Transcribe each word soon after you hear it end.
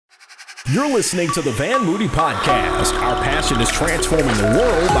You're listening to the Van Moody Podcast. Our passion is transforming the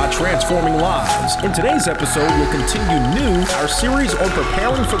world by transforming lives. In today's episode, we'll continue our series on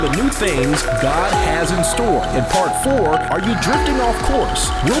preparing for the new things God has in store. In part 4, are you drifting off course?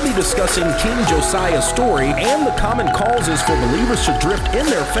 We'll be discussing King Josiah's story and the common causes for believers to drift in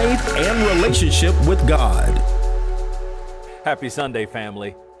their faith and relationship with God. Happy Sunday,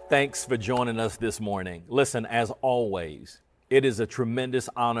 family. Thanks for joining us this morning. Listen, as always, it is a tremendous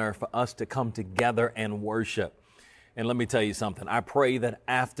honor for us to come together and worship. And let me tell you something. I pray that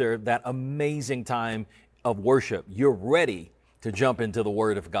after that amazing time of worship, you're ready to jump into the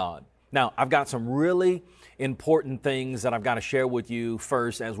Word of God. Now, I've got some really important things that I've got to share with you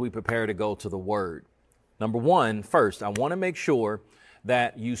first as we prepare to go to the Word. Number one, first, I want to make sure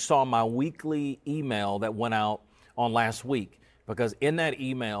that you saw my weekly email that went out on last week, because in that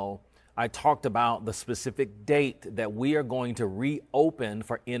email, I talked about the specific date that we are going to reopen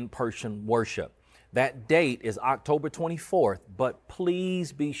for in-person worship. That date is October 24th, but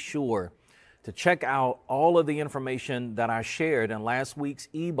please be sure to check out all of the information that I shared in last week's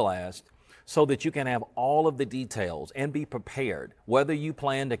e-blast so that you can have all of the details and be prepared, whether you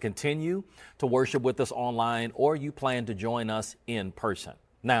plan to continue to worship with us online or you plan to join us in person.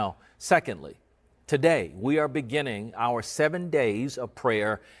 Now, secondly, today, we are beginning our 7 days of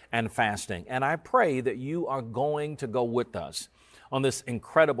prayer and fasting, and I pray that you are going to go with us on this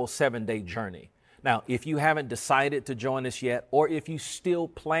incredible 7-day journey. Now, if you haven't decided to join us yet, or if you still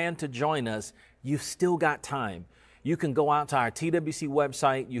plan to join us, you've still got time. You can go out to our TWC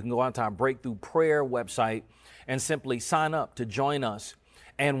website, you can go out to our Breakthrough Prayer website, and simply sign up to join us.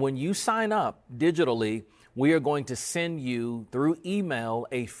 And when you sign up digitally, we are going to send you through email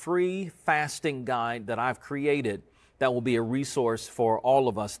a free fasting guide that I've created that will be a resource for all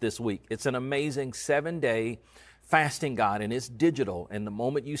of us this week. It's an amazing 7-day fasting guide, and it's digital. And the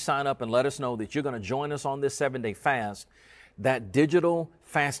moment you sign up and let us know that you're going to join us on this 7-day fast, that digital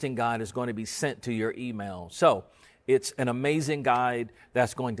fasting guide is going to be sent to your email. So it's an amazing guide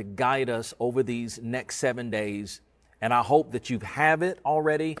that's going to guide us over these next 7 days. And I hope that you have it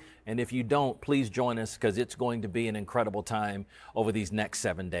already. And if you don't, please join us, because it's going to be an incredible time over these next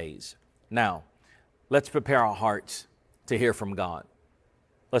 7 days. Now, let's prepare our hearts to hear from God.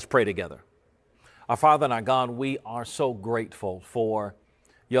 Let's pray together. Our Father and our God, we are so grateful for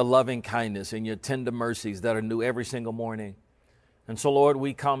your loving kindness and your tender mercies that are new every single morning. And so, Lord,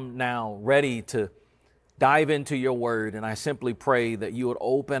 we come now ready to dive into your word. And I simply pray that you would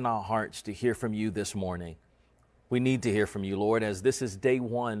open our hearts to hear from you this morning. We need to hear from you, Lord, as this is day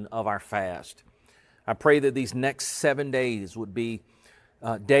 1 of our fast. I pray that these next 7 days would be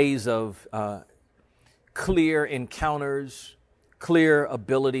days of clear encounters, clear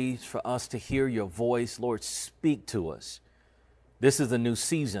abilities for us to hear your voice. Lord, speak to us. This is a new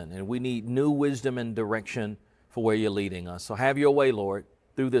season, and we need new wisdom and direction for where you're leading us. So have your way, Lord,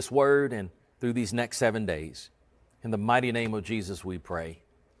 through this word and through these next 7 days. In the mighty name of Jesus, we pray.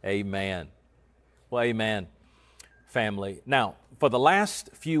 Amen. Well, amen. Family. Now, for the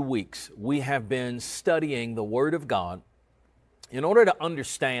last few weeks, we have been studying the Word of God in order to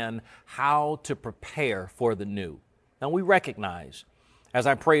understand how to prepare for the new. Now, we recognize, as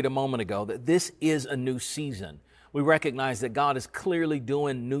I prayed a moment ago, that this is a new season. We recognize that God is clearly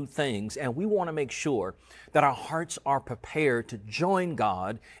doing new things, and we want to make sure that our hearts are prepared to join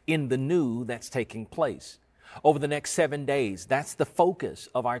God in the new that's taking place. Over the next 7 days, that's the focus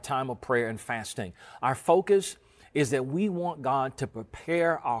of our time of prayer and fasting. Our focus is that we want God to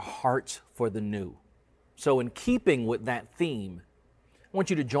prepare our hearts for the new. So in keeping with that theme, I want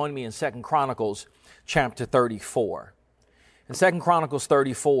you to join me in 2 Chronicles chapter 34. In 2 Chronicles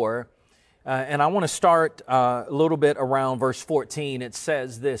 34, and I want to start a little bit around verse 14. It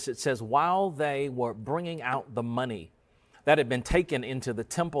says this, it says, while they were bringing out the money that had been taken into the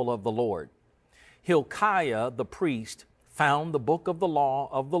temple of the Lord, Hilkiah the priest found the book of the law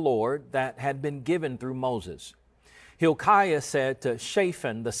of the Lord that had been given through Moses. Hilkiah said to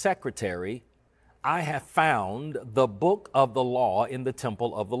Shaphan the secretary, I have found the book of the law in the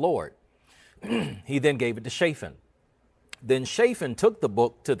temple of the Lord. He then gave it to Shaphan. Then Shaphan took the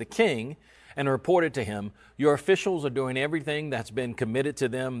book to the king and reported to him, your officials are doing everything that's been committed to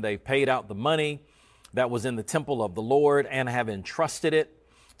them. They've paid out the money that was in the temple of the Lord and have entrusted it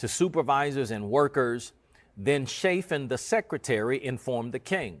to supervisors and workers. Then Shaphan the secretary informed the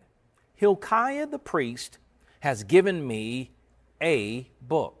king, Hilkiah the priest has given me a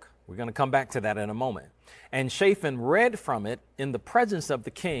book. We're going to come back to that in a moment. And Shaphan read from it in the presence of the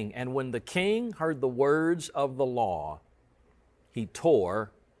king. And when the king heard the words of the law, he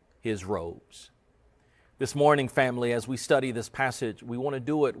tore his robes. This morning, family, as we study this passage, we want to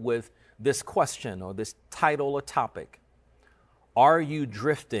do it with this question or this title or topic. Are you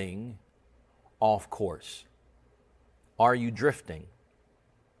drifting off course? Are you drifting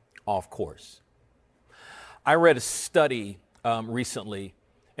off course? I read a study recently,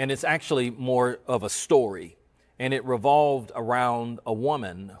 and it's actually more of a story, and it revolved around a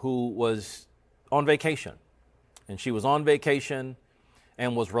woman who was on vacation. And she was on vacation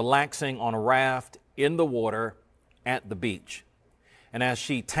and was relaxing on a raft in the water at the beach. And as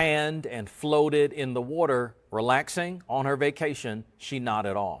she tanned and floated in the water, relaxing on her vacation, she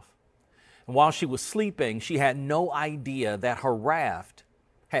nodded off. And while she was sleeping, she had no idea that her raft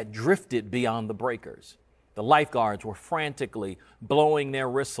had drifted beyond the breakers. The lifeguards were frantically blowing their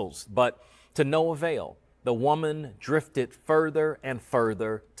whistles, but to no avail. The woman drifted further and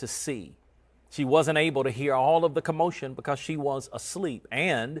further to sea. She wasn't able to hear all of the commotion because she was asleep,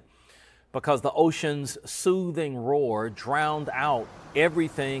 and because the ocean's soothing roar drowned out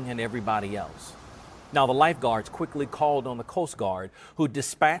everything and everybody else. Now, the lifeguards quickly called on the Coast Guard, who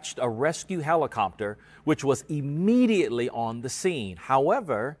dispatched a rescue helicopter, which was immediately on the scene.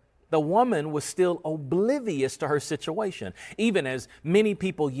 However, the woman was still oblivious to her situation, even as many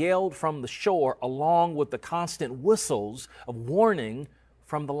people yelled from the shore along with the constant whistles of warning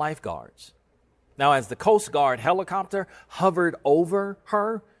from the lifeguards. Now, as the Coast Guard helicopter hovered over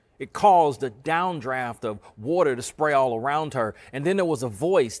her, it caused a downdraft of water to spray all around her. And then there was a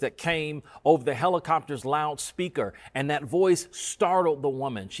voice that came over the helicopter's loudspeaker, and that voice startled the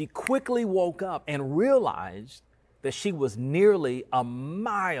woman. She quickly woke up and realized that she was nearly a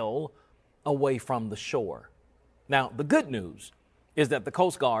mile away from the shore. Now, the good news is that the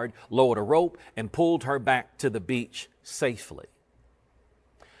Coast Guard lowered a rope and pulled her back to the beach safely.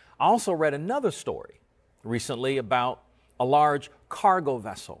 I also read another story recently about a large cargo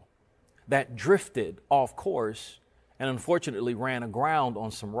vessel that drifted off course and unfortunately ran aground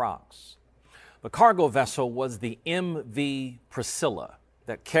on some rocks. The cargo vessel was the MV Priscilla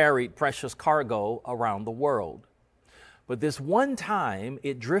that carried precious cargo around the world. But this one time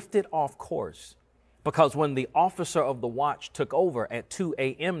it drifted off course because when the officer of the watch took over at 2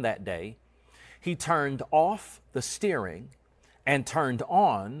 a.m. that day, he turned off the steering and turned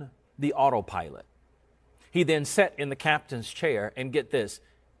on the autopilot. He then sat in the captain's chair and, get this,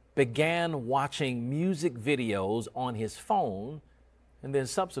 began watching music videos on his phone and then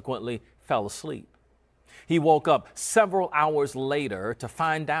subsequently fell asleep. He woke up several hours later to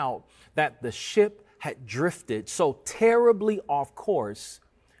find out that the ship had drifted so terribly off course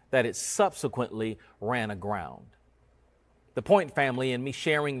that it subsequently ran aground. The point, family, in me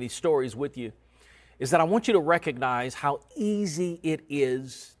sharing these stories with you is that I want you to recognize how easy it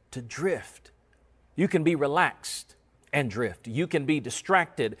is to drift. You can be relaxed and drift. You can be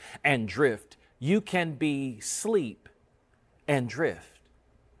distracted and drift. You can be asleep and drift.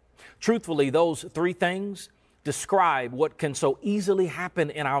 Truthfully, those three things describe what can so easily happen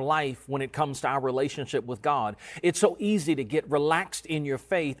in our life when it comes to our relationship with God. It's so easy to get relaxed in your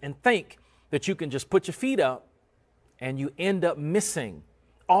faith and think that you can just put your feet up, and you end up missing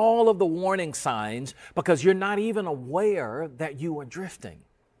all of the warning signs because you're not even aware that you are drifting.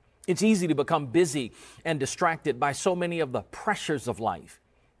 It's easy to become busy and distracted by so many of the pressures of life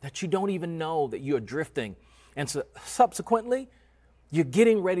that you don't even know that you're drifting. And so subsequently, you're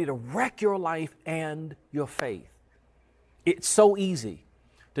getting ready to wreck your life and your faith. It's so easy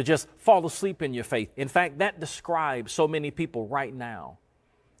to just fall asleep in your faith. In fact, that describes so many people right now.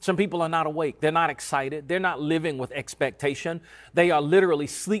 Some people are not awake. They're not excited. They're not living with expectation. They are literally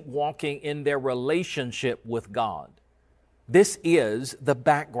sleepwalking in their relationship with God. This is the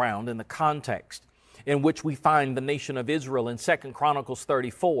background and the context in which we find the nation of Israel in 2 Chronicles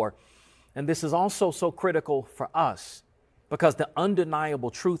 34. And this is also so critical for us because the undeniable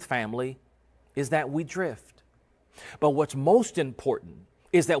truth, family, is that we drift. But what's most important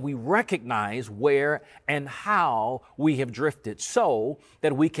is that we recognize where and how we have drifted so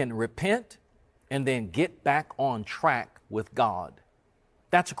that we can repent and then get back on track with God.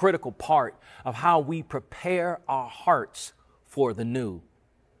 That's a critical part of how we prepare our hearts for the new.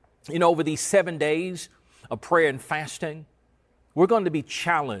 You know, over these 7 days of prayer and fasting, we're going to be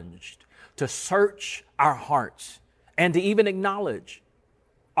challenged to search our hearts and to even acknowledge,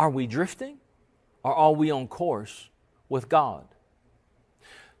 are we drifting or are we on course with God?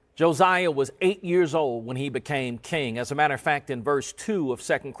 Josiah was 8 years old when he became king. As a matter of fact, in verse 2 of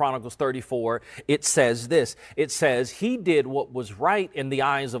 2 Chronicles 34, it says this. It says, he did what was right in the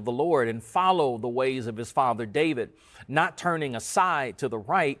eyes of the Lord and followed the ways of his father David, not turning aside to the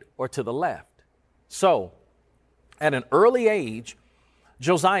right or to the left. So, at an early age,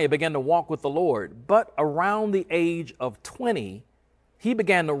 Josiah began to walk with the Lord, but around the age of 20, he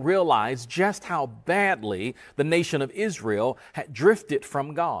began to realize just how badly the nation of Israel had drifted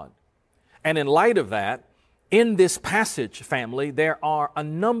from God. And in light of that, in this passage, family, there are a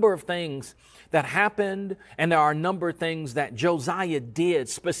number of things that happened, and there are a number of things that Josiah did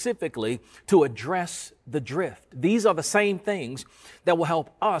specifically to address the drift. These are the same things that will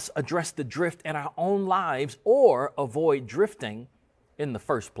help us address the drift in our own lives or avoid drifting in the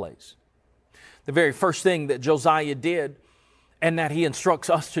first place. The very first thing that Josiah did and that he instructs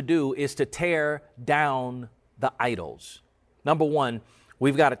us to do is to tear down the idols. Number one,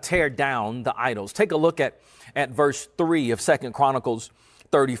 we've got to tear down the idols. Take a look at verse 3 of 2 Chronicles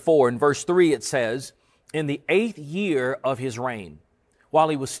 34. In verse 3 it says, "In the 8th year of his reign, while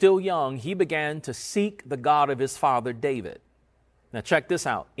he was still young, he began to seek the God of his father David." Now check this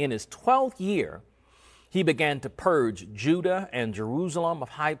out. In his 12th year, he began to purge Judah and Jerusalem of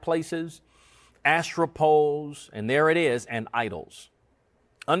high places, Asherah poles, and there it is, and idols.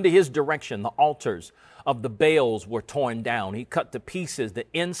 Under his direction, the altars of the Baals were torn down. He cut to pieces the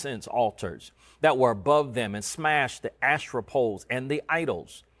incense altars that were above them and smashed the Asherah poles and the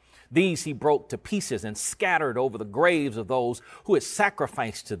idols. These he broke to pieces and scattered over the graves of those who had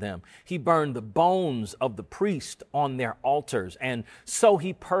sacrificed to them. He burned the bones of the priests on their altars, and so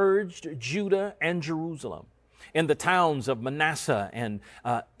he purged Judah and Jerusalem. In the towns of Manasseh and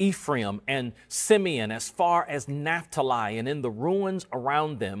Ephraim and Simeon, as far as Naphtali, and in the ruins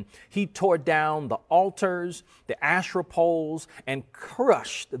around them, he tore down the altars, the Asherah poles, and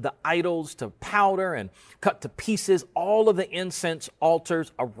crushed the idols to powder and cut to pieces all of the incense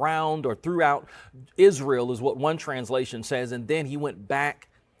altars around or throughout Israel, is what one translation says. And then he went back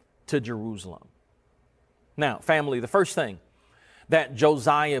to Jerusalem. Now, family, the first thing that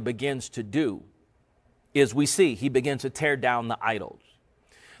Josiah begins to do is we see he begins to tear down the idols.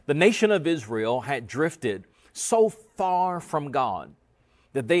 The nation of Israel had drifted so far from God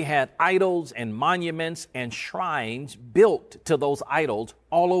that they had idols and monuments and shrines built to those idols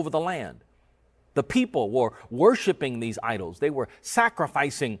all over the land. The people were worshiping these idols. They were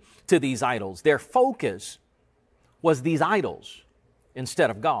sacrificing to these idols. Their focus was these idols instead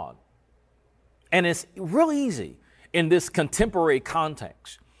of God. And it's really easy in this contemporary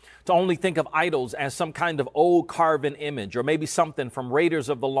context to only think of idols as some kind of old carven image or maybe something from Raiders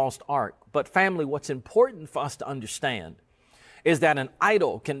of the Lost Ark. But family, what's important for us to understand is that an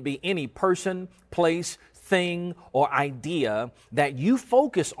idol can be any person, place, thing, or idea that you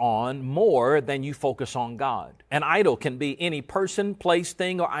focus on more than you focus on God. An idol can be any person, place,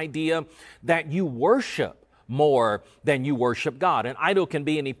 thing, or idea that you worship more than you worship God. An idol can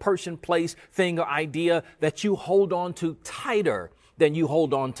be any person, place, thing, or idea that you hold on to tighter than you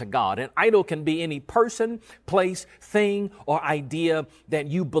hold on to God. An idol can be any person, place, thing, or idea that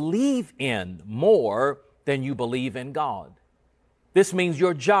you believe in more than you believe in God. This means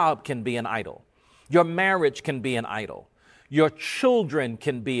your job can be an idol. Your marriage can be an idol. Your children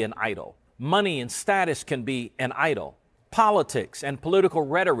can be an idol. Money and status can be an idol. Politics and political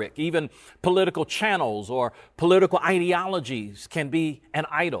rhetoric, even political channels or political ideologies can be an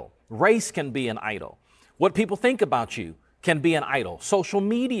idol. Race can be an idol. What people think about you can be an idol. Social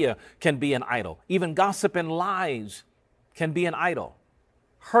media can be an idol. Even gossip and lies can be an idol.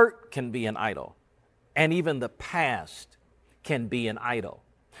 Hurt can be an idol. And even the past can be an idol.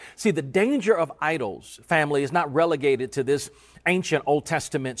 See, the danger of idols, family, is not relegated to this ancient Old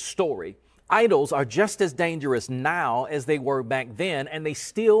Testament story. Idols are just as dangerous now as they were back then, and they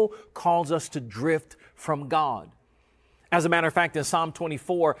still cause us to drift from God. As a matter of fact, in Psalm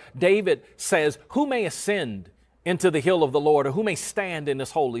 24, David says, "Who may ascend into the hill of the Lord, or who may stand in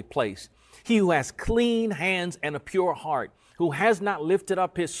his holy place? He who has clean hands and a pure heart, who has not lifted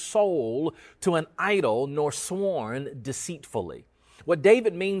up his soul to an idol, nor sworn deceitfully." What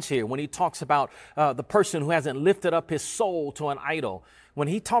David means here when he talks about the person who hasn't lifted up his soul to an idol, when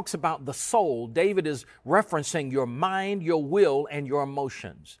he talks about the soul, David is referencing your mind, your will, and your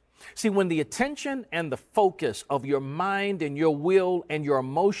emotions. See, when the attention and the focus of your mind and your will and your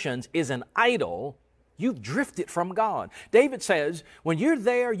emotions is an idol, you've drifted from God. David says, when you're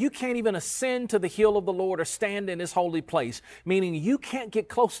there, you can't even ascend to the hill of the Lord or stand in his holy place, meaning you can't get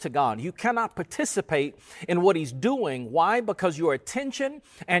close to God. You cannot participate in what he's doing. Why? Because your attention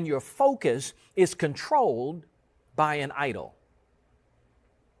and your focus is controlled by an idol.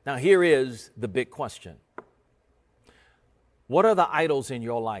 Now, here is the big question. What are the idols in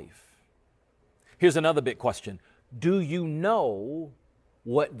your life? Here's another big question. Do you know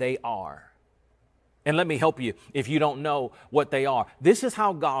what they are? And let me help you if you don't know what they are. This is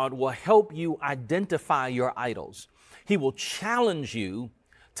how God will help you identify your idols. He will challenge you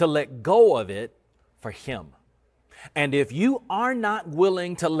to let go of it for Him. And if you are not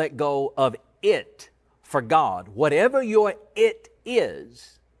willing to let go of it for God, whatever your it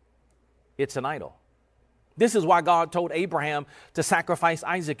is, it's an idol. This is why God told Abraham to sacrifice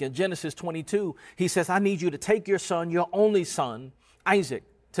Isaac in Genesis 22. He says, I need you to take your son, your only son, Isaac,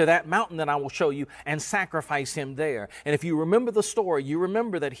 to that mountain that I will show you and sacrifice him there. And if you remember the story, you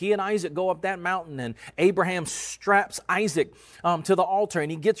remember that he and Isaac go up that mountain and Abraham straps Isaac to the altar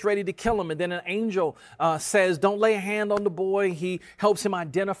and he gets ready to kill him. And then an angel says, don't lay a hand on the boy. He helps him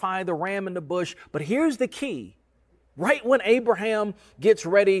identify the ram in the bush. But here's the key. Right when Abraham gets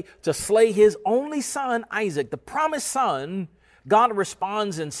ready to slay his only son, Isaac, the promised son, God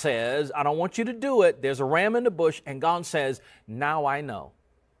responds and says, I don't want you to do it. There's a ram in the bush. And God says, now I know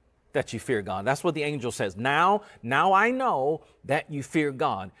that you fear God. That's what the angel says. Now I know that you fear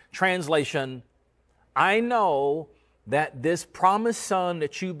God. Translation, I know that this promised son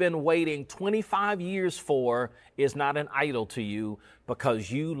that you've been waiting 25 years for is not an idol to you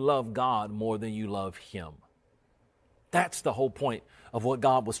because you love God more than you love him. That's the whole point of what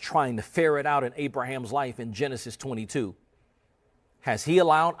God was trying to ferret out in Abraham's life in Genesis 22. Has he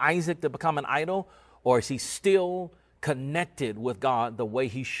allowed Isaac to become an idol, or is he still connected with God the way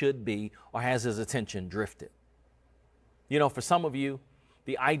he should be, or has his attention drifted? You know, for some of you,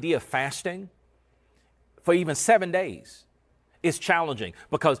 the idea of fasting for even 7 days is challenging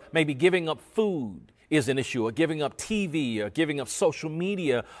because maybe giving up food is an issue, or giving up TV, or giving up social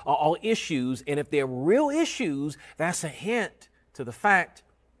media are all issues. And if they're real issues, that's a hint to the fact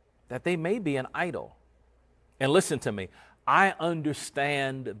that they may be an idol. And listen to me, I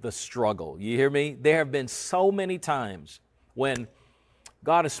understand the struggle. You hear me? There have been so many times when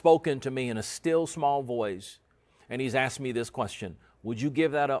God has spoken to me in a still small voice, and he's asked me this question: would you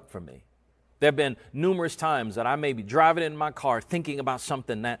give that up for me? There have been numerous times that I may be driving in my car thinking about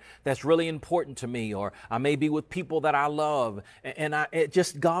something that's really important to me, or I may be with people that I love, and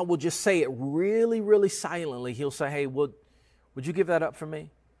God will just say it really, really silently. He'll say, hey, would you give that up for me?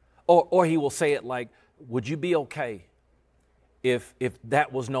 Or he will say it like, would you be okay if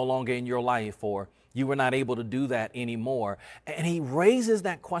that was no longer in your life, or you were not able to do that anymore? And he raises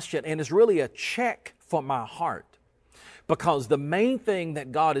that question, and it's really a check for my heart. Because the main thing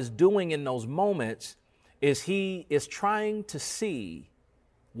that God is doing in those moments is he is trying to see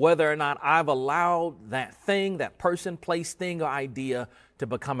whether or not I've allowed that thing, that person, place, thing, or idea to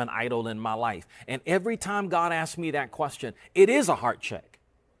become an idol in my life. And every time God asks me that question, it is a heart check.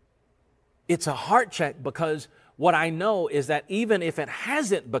 It's a heart check because what I know is that even if it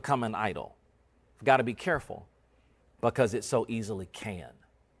hasn't become an idol, I've got to be careful because it so easily can.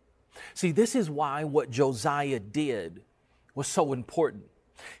 See, this is why what Josiah did was so important.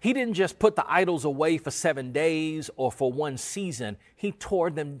 He didn't just put the idols away for 7 days or for one season. He tore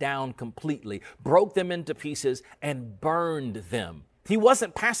them down completely, broke them into pieces, and burned them. He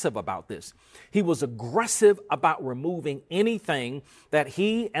wasn't passive about this. He was aggressive about removing anything that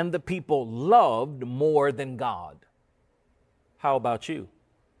he and the people loved more than God. How about you?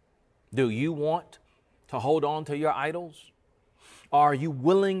 Do you want to hold on to your idols? Are you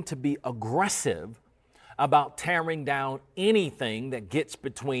willing to be aggressive about tearing down anything that gets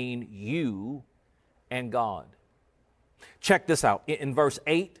between you and God? Check this out. In verse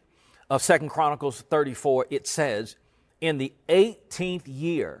 8 of 2 Chronicles 34, it says, in the 18th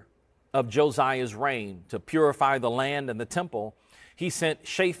year of Josiah's reign, to purify the land and the temple, he sent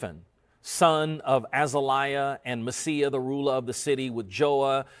Shaphan, son of Azaliah, and Maaseiah, the ruler of the city, with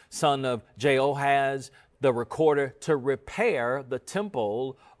Joah, son of Jehoahaz, the recorder, to repair the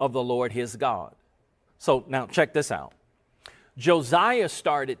temple of the Lord his God. So now check this out. Josiah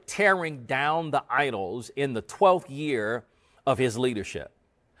started tearing down the idols in the 12th year of his leadership.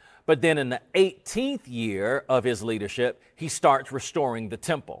 But then in the 18th year of his leadership, he starts restoring the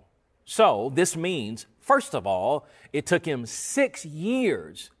temple. So this means, first of all, it took him 6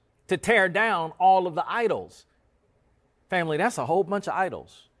 years to tear down all of the idols. Family, that's a whole bunch of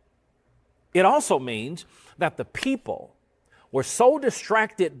idols. It also means that the people were so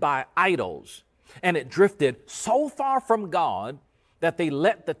distracted by idols and it drifted so far from God that they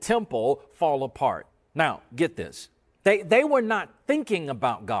let the temple fall apart. Now, get this. They were not thinking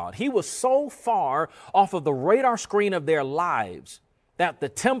about God. He was so far off of the radar screen of their lives that the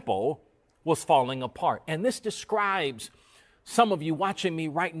temple was falling apart. And this describes some of you watching me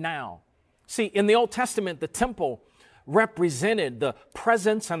right now. See, in the Old Testament, the temple represented the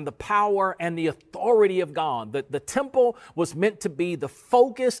presence and the power and the authority of God. The temple was meant to be the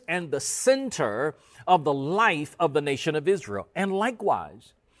focus and the center of the life of the nation of Israel. And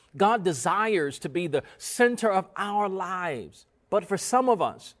likewise, God desires to be the center of our lives. But for some of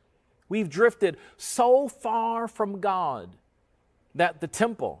us, we've drifted so far from God that the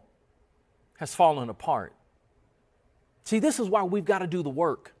temple has fallen apart. See, this is why we've got to do the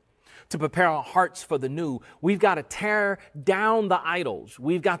work to prepare our hearts for the new. We've got to tear down the idols.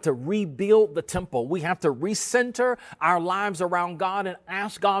 We've got to rebuild the temple. We have to recenter our lives around God and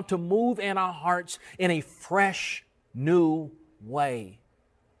ask God to move in our hearts in a fresh, new way.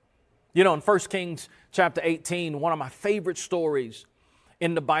 You know, in 1 Kings chapter 18, one of my favorite stories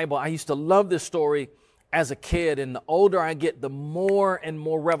in the Bible, I used to love this story as a kid, and the older I get, the more and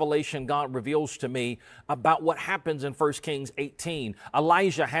more revelation God reveals to me about what happens in 1 Kings 18.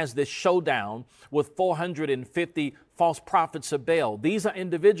 Elijah has this showdown with 450 false prophets of Baal. These are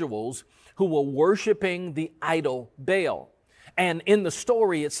individuals who were worshiping the idol Baal. And in the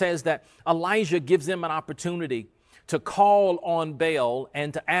story, it says that Elijah gives them an opportunity to call on Baal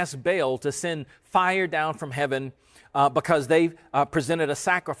and to ask Baal to send fire down from heaven because they presented a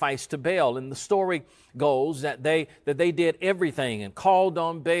sacrifice to Baal. And the story goes that they did everything and called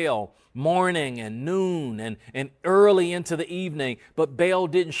on Baal morning and noon and early into the evening, but Baal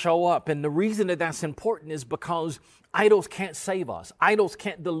didn't show up. And the reason that that's important is because idols can't save us. Idols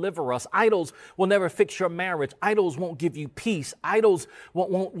can't deliver us. Idols will never fix your marriage. Idols won't give you peace. Idols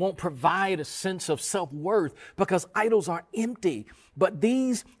won't provide a sense of self-worth because idols are empty. But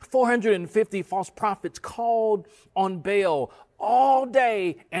these 450 false prophets called on Baal all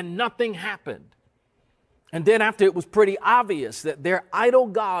day and nothing happened. And then after it was pretty obvious that their idol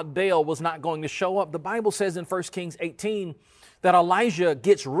god Baal was not going to show up, the Bible says in 1 Kings 18 that Elijah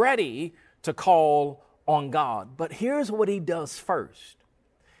gets ready to call on God. But here's what he does first.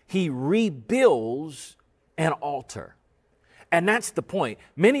 He rebuilds an altar. And that's the point.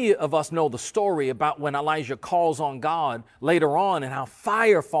 Many of us know the story about when Elijah calls on God later on and how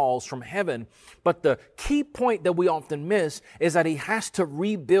fire falls from heaven. But the key point that we often miss is that he has to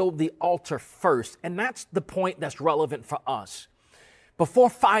rebuild the altar first. And that's the point that's relevant for us.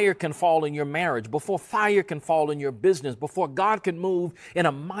 Before fire can fall in your marriage, before fire can fall in your business, before God can move in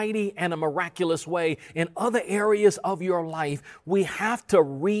a mighty and a miraculous way in other areas of your life, we have to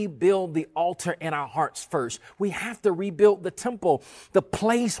rebuild the altar in our hearts first. We have to rebuild the temple, the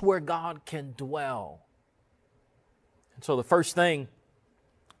place where God can dwell. And so the first thing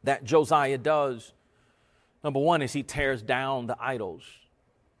that Josiah does, number one, is he tears down the idols.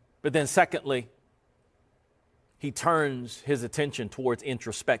 But then secondly, he turns his attention towards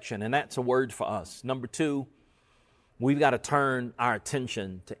introspection, and that's a word for us. Number two, we've got to turn our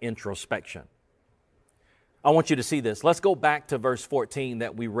attention to introspection. I want you to see this. Let's go back to verse 14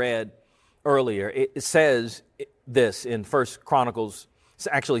 that we read earlier. It says this in 2 Chronicles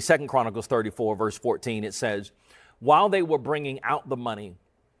 34, verse 14. It says, while they were bringing out the money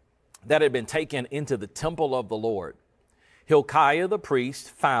that had been taken into the temple of the Lord, Hilkiah the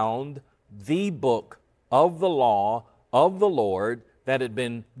priest found the book of the law of the Lord that had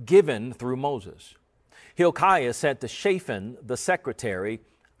been given through Moses. Hilkiah said to Shaphan the secretary,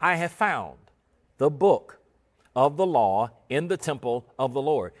 I have found the book of the law in the temple of the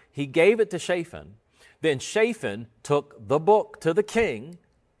Lord. He gave it to Shaphan. Then Shaphan took the book to the king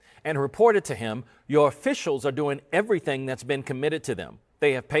and reported to him, your officials are doing everything that's been committed to them.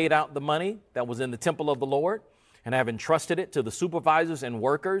 They have paid out the money that was in the temple of the Lord and have entrusted it to the supervisors and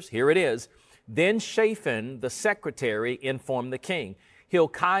workers. Here it is. Then Shaphan, the secretary, informed the king,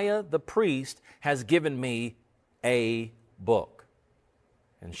 Hilkiah, the priest, has given me a book.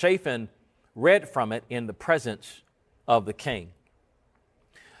 And Shaphan read from it in the presence of the king.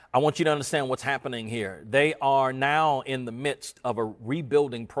 I want you to understand what's happening here. They are now in the midst of a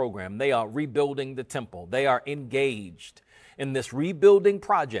rebuilding program. They are rebuilding the temple. They are engaged in this rebuilding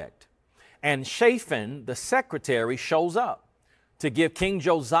project. And Shaphan, the secretary, shows up to give King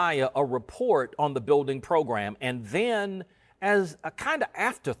Josiah a report on the building program. And then, as a kind of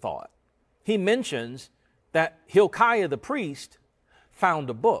afterthought, he mentions that Hilkiah the priest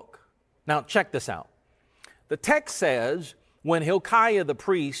found a book. Now, check this out. The text says, when Hilkiah the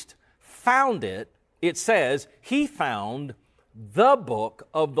priest found it, it says he found the book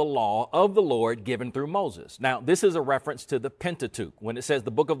of the law of the Lord given through Moses. Now, this is a reference to the Pentateuch. When it says the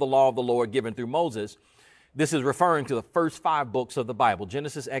book of the law of the Lord given through Moses, this is referring to the first 5 books of the Bible,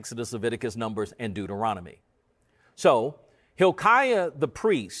 Genesis, Exodus, Leviticus, Numbers, and Deuteronomy. So Hilkiah the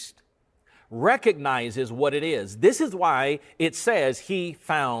priest recognizes what it is. This is why it says he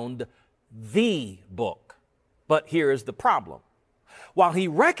found the book. But here is the problem. While he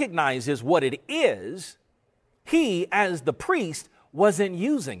recognizes what it is, he, as the priest, wasn't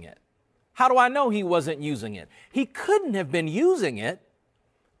using it. How do I know he wasn't using it? He couldn't have been using it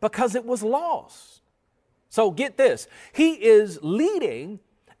because it was lost. So get this. He is leading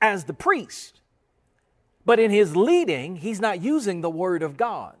as the priest, but in his leading, he's not using the word of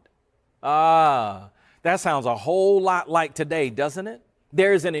God. That sounds a whole lot like today, doesn't it?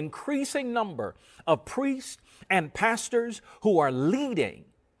 There's an increasing number of priests and pastors who are leading,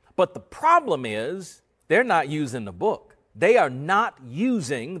 but the problem is they're not using the book. They are not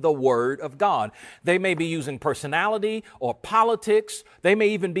using the word of God. They may be using personality or politics. They may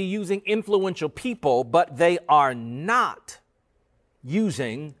even be using influential people, but they are not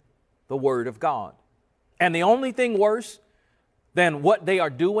using the word of God. And the only thing worse than what they are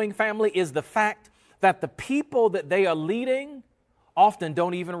doing, family, is the fact that the people that they are leading often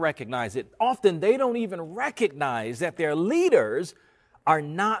don't even recognize it. Often they don't even recognize that their leaders are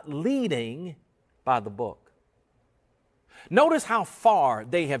not leading by the book. Notice how far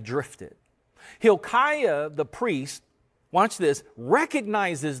they have drifted. Hilkiah, the priest, watch this,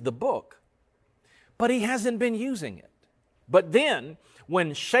 recognizes the book, but he hasn't been using it. But then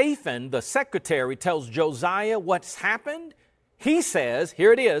when Shaphan, the secretary, tells Josiah what's happened, he says,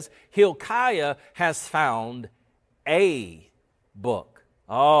 here it is, Hilkiah has found a book.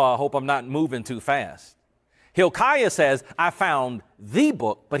 Oh, I hope I'm not moving too fast. Hilkiah says, I found the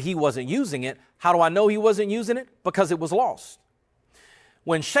book, but he wasn't using it. How do I know he wasn't using it? Because it was lost.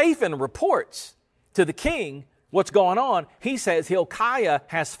 When Shaphan reports to the king what's going on, he says Hilkiah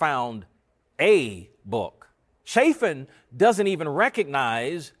has found a book. Shaphan doesn't even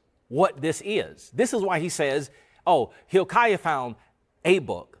recognize what this is. This is why he says, oh, Hilkiah found a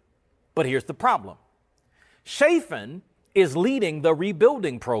book. But here's the problem. Shaphan is leading the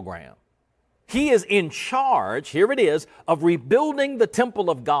rebuilding program. He is in charge, here it is, of rebuilding the temple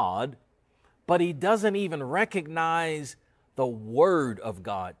of God, but he doesn't even recognize the word of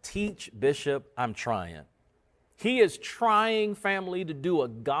God. Teach, Bishop, I'm trying. He is trying, family, to do a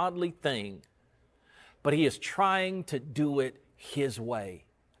godly thing, but he is trying to do it his way.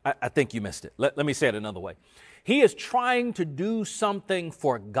 I think you missed it. Let me say it another way. He is trying to do something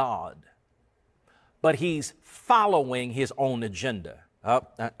for God, but he's following his own agenda.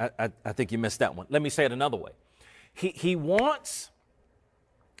 I think you missed that one. Let me say it another way. He wants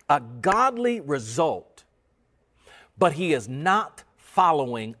a godly result, but he is not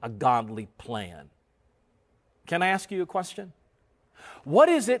following a godly plan. Can I ask you a question? What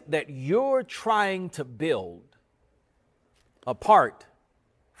is it that you're trying to build apart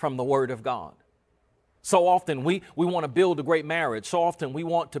from the Word of God? So often we want to build a great marriage. So often we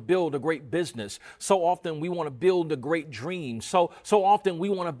want to build a great business. So often we want to build a great dream. So often we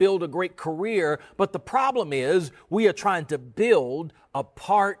want to build a great career. But the problem is we are trying to build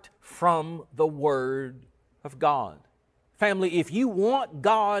apart from the Word of God. Family, if you want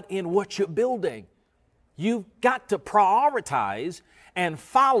God in what you're building, you've got to prioritize and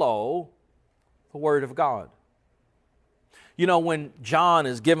follow the Word of God. You know, when John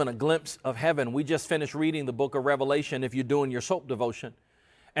is given a glimpse of heaven, we just finished reading the book of Revelation if you're doing your soap devotion.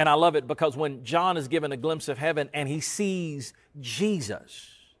 And I love it because when John is given a glimpse of heaven and he sees Jesus,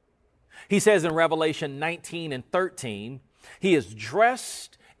 he says in Revelation 19 and 13, he is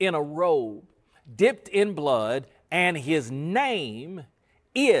dressed in a robe, dipped in blood, and his name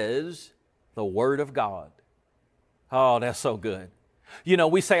is the Word of God. Oh, that's so good. You know,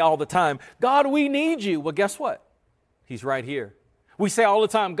 we say all the time, God, we need you. Well, guess what? He's right here. We say all the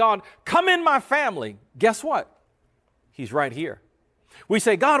time, God, come in my family. Guess what? He's right here. We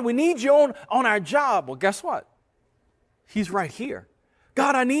say, God, we need you on our job. Well, guess what? He's right here.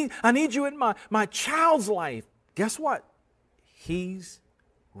 God, I need you in my child's life. Guess what? He's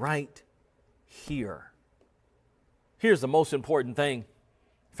right here. Here's the most important thing,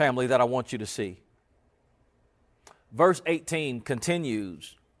 family, that I want you to see. Verse 18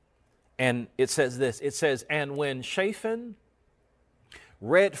 continues. And it says this, it says, and when Shaphan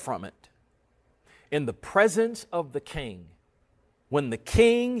read from it in the presence of the king, when the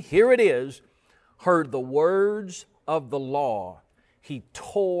king, here it is, heard the words of the law, he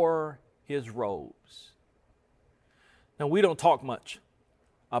tore his robes. Now, we don't talk much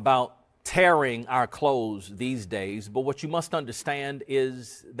about tearing our clothes these days, but what you must understand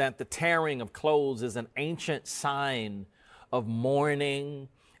is that the tearing of clothes is an ancient sign of mourning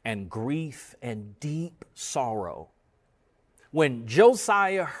and grief and deep sorrow. When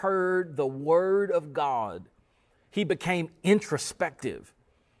Josiah heard the word of God, he became introspective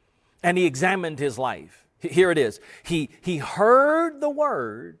and he examined his life. Here it is. He heard the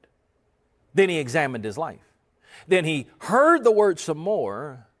word, then he examined his life. Then he heard the word some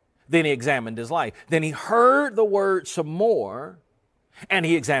more, then he examined his life. Then he heard the word some more, and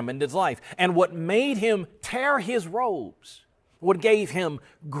he examined his life. And what made him tear his robes what gave him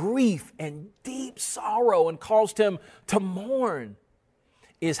grief and deep sorrow and caused him to mourn,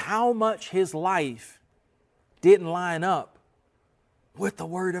 is how much his life didn't line up with the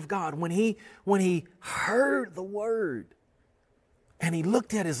Word of God. When he heard the Word and he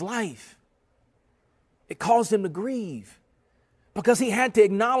looked at his life, it caused him to grieve because he had to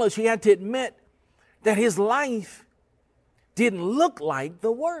acknowledge, he had to admit that his life didn't look like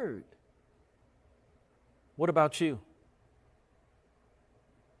the Word. What about you?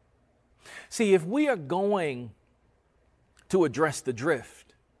 See, if we are going to address the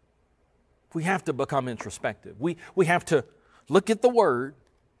drift, we have to become introspective. We have to look at the Word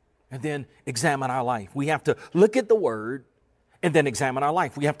and then examine our life. We have to look at the Word and then examine our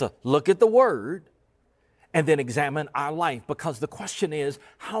life. We have to look at the Word and then examine our life, because the question is,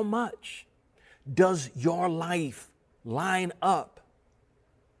 how much does your life line up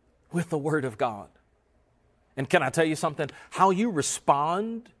with the Word of God? And can I tell you something? How you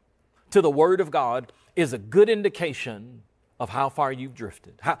respond to the Word of God is a good indication of how far you've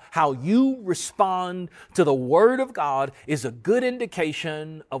drifted. How you respond to the Word of God is a good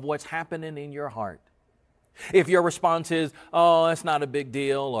indication of what's happening in your heart. If your response is, oh, that's not a big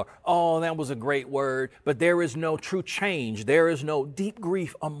deal, or, oh, that was a great word, but there is no true change, there is no deep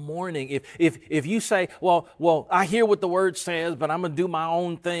grief or mourning. If you say, well, I hear what the Word says, but I'm going to do my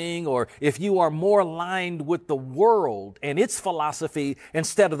own thing, or if you are more aligned with the world and its philosophy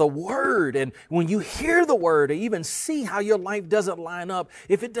instead of the Word, and when you hear the Word or even see how your life doesn't line up,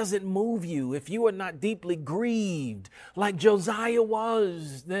 if it doesn't move you, if you are not deeply grieved like Josiah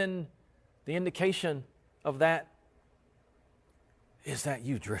was, then the indication of that is that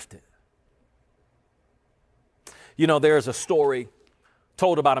you drifted. You know, there's a story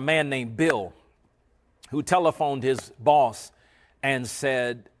told about a man named Bill who telephoned his boss and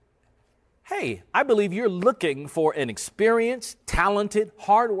said, hey, I believe you're looking for an experienced, talented,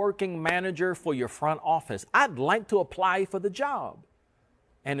 hardworking manager for your front office. I'd like to apply for the job.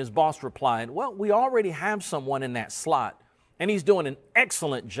 And his boss replied, well, we already have someone in that slot, and he's doing an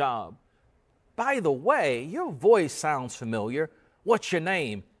excellent job. By the way, your voice sounds familiar. What's your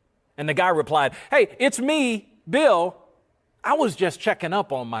name? And the guy replied, hey, it's me, Bill. I was just checking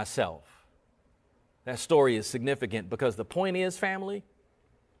up on myself. That story is significant because the point is, family,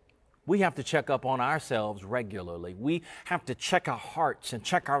 we have to check up on ourselves regularly. We have to check our hearts and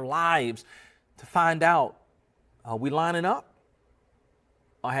check our lives to find out, are we lining up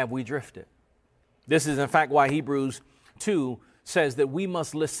or have we drifted? This is, in fact, why Hebrews 2 says that we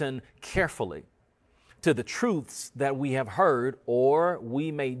must listen carefully to the truths that we have heard, or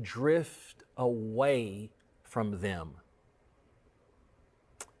we may drift away from them.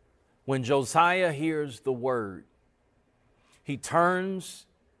 When Josiah hears the Word, he turns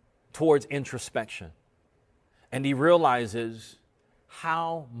towards introspection, and he realizes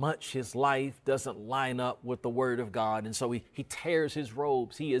how much his life doesn't line up with the Word of God, and so he tears his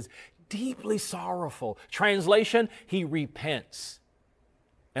robes. He is deeply sorrowful. Translation, he repents.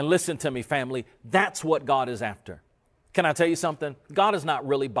 And listen to me, family, that's what God is after. Can I tell you something? God is not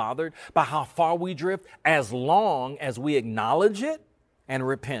really bothered by how far we drift as long as we acknowledge it and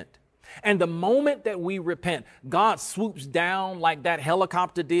repent. And the moment that we repent, God swoops down like that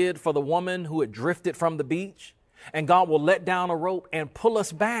helicopter did for the woman who had drifted from the beach, and God will let down a rope and pull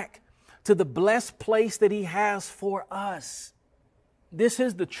us back to the blessed place that He has for us. This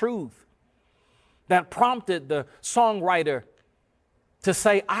is the truth that prompted the songwriter to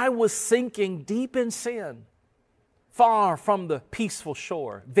say, I was sinking deep in sin, far from the peaceful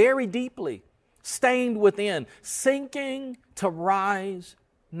shore, very deeply, stained within, sinking to rise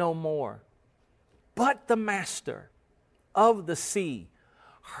no more. But the Master of the sea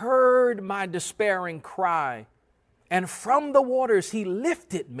heard my despairing cry, and from the waters He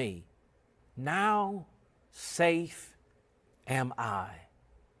lifted me. Now safe am I.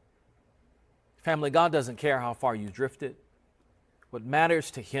 Family, God doesn't care how far you drifted. What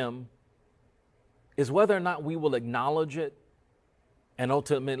matters to Him is whether or not we will acknowledge it and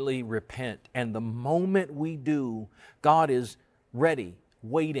ultimately repent. And the moment we do, God is ready,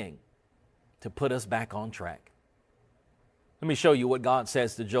 waiting to put us back on track. Let me show you what God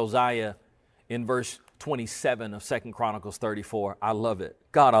says to Josiah in verse 27 of 2 Chronicles 34. I love it.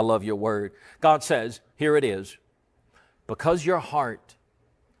 God, I love your word. God says, here it is, because your heart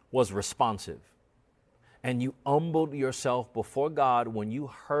was responsive and you humbled yourself before God when you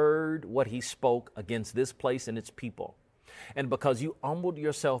heard what He spoke against this place and its people, and because you humbled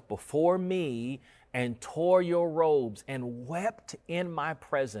yourself before me and tore your robes and wept in my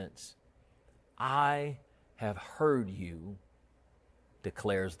presence, I have heard you,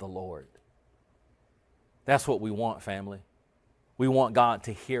 declares the Lord. That's what we want, family. We want God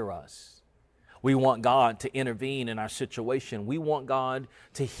to hear us. We want God to intervene in our situation. We want God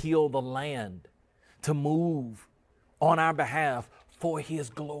to heal the land, to move on our behalf for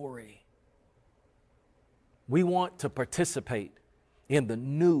His glory. We want to participate in the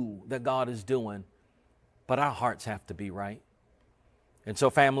new that God is doing, but our hearts have to be right. And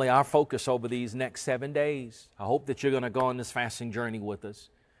so, family, our focus over these next 7 days, I hope that you're going to go on this fasting journey with us.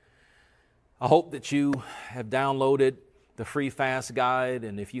 I hope that you have downloaded the free fast guide,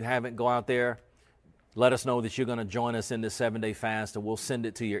 and if you haven't, go out there, let us know that you're going to join us in this 7-day fast, and we'll send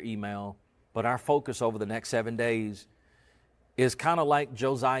it to your email. But our focus over the next 7 days is kind of like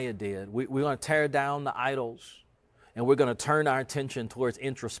Josiah did. We're going to tear down the idols, and we're going to turn our attention towards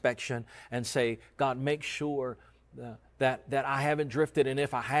introspection and say, God, make sure that I haven't drifted, and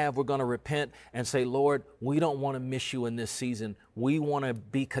if I have, we're going to repent and say, Lord, we don't want to miss you in this season. We want to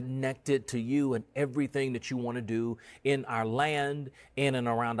be connected to you and everything that you want to do in our land, in and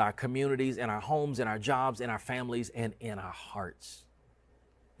around our communities, in our homes, in our jobs, in our families, and in our hearts.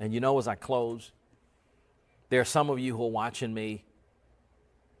 And you know, as I close, there are some of you who are watching me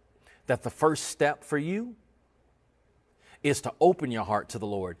that the first step for you is to open your heart to the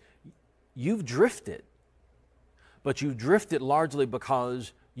Lord. You've drifted. But you drifted largely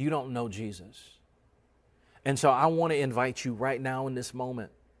because you don't know Jesus. And so I want to invite you right now in this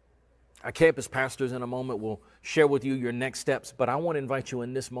moment. Our campus pastors in a moment will share with you your next steps, but I want to invite you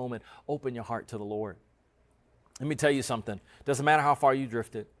in this moment, open your heart to the Lord. Let me tell you something. Doesn't matter how far you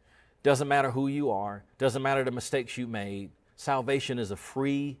drifted. Doesn't matter who you are. Doesn't matter the mistakes you made. Salvation is a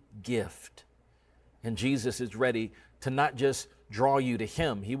free gift. And Jesus is ready to not just draw you to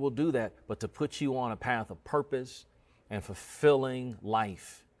Him. He will do that, but to put you on a path of purpose and fulfilling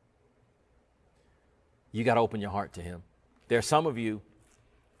life. You got to open your heart to Him. There are some of you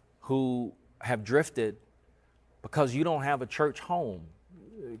who have drifted because you don't have a church home.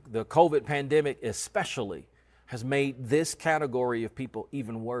 The COVID pandemic especially has made this category of people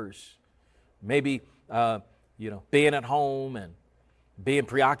even worse. Maybe, being at home and being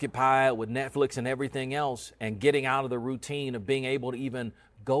preoccupied with Netflix and everything else and getting out of the routine of being able to even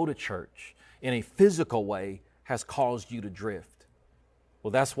go to church in a physical way has caused you to drift.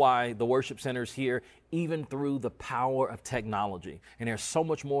 Well, that's why the worship center is here, even through the power of technology. And there's so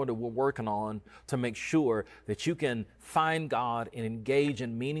much more that we're working on to make sure that you can find God and engage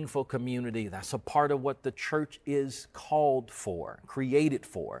in meaningful community. That's a part of what the church is called for, created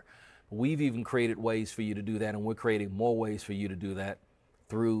for. We've even created ways for you to do that, and we're creating more ways for you to do that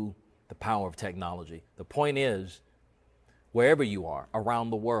through the power of technology. The point is, wherever you are around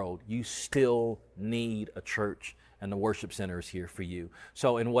the world, you still need a church, and the worship center is here for you.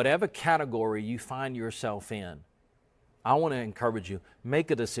 So in whatever category you find yourself in, I want to encourage you,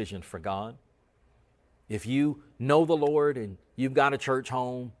 make a decision for God. If you know the Lord and you've got a church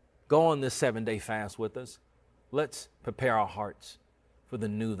home, go on this 7-day fast with us. Let's prepare our hearts for the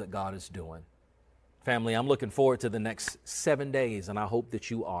new that God is doing. Family, I'm looking forward to the next 7 days, and I hope that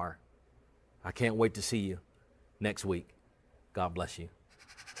you are. I can't wait to see you next week. God bless you.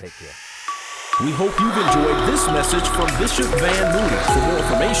 Take care. We hope you've enjoyed this message from Bishop Van Moody. For more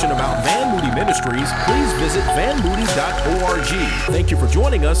information about Van Moody Ministries, please visit vanmoody.org. Thank you for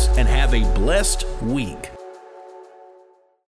joining us, and have a blessed week.